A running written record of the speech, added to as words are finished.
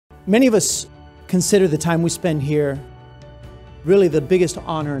Many of us consider the time we spend here really the biggest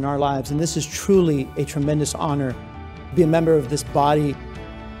honor in our lives, and this is truly a tremendous honor to be a member of this body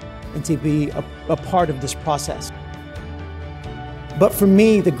and to be a part of this process. But for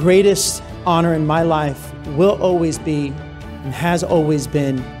me, the greatest honor in my life will always be, and has always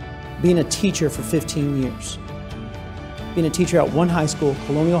been, being a teacher for 15 years. Being a teacher at one high school,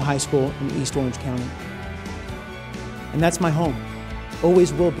 Colonial High School in East Orange County. And that's my home.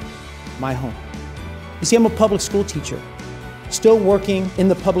 Always will be my home. You see, I'm a public school teacher, still working in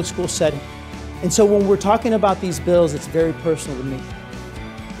the public school setting. And so when we're talking about these bills, it's very personal to me.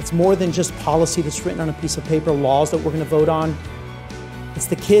 It's more than just policy that's written on a piece of paper, laws that we're going to vote on. It's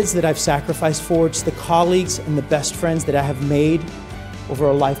the kids that I've sacrificed for. It's the colleagues and the best friends that I have made over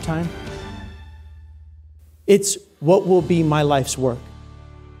a lifetime. It's what will be my life's work.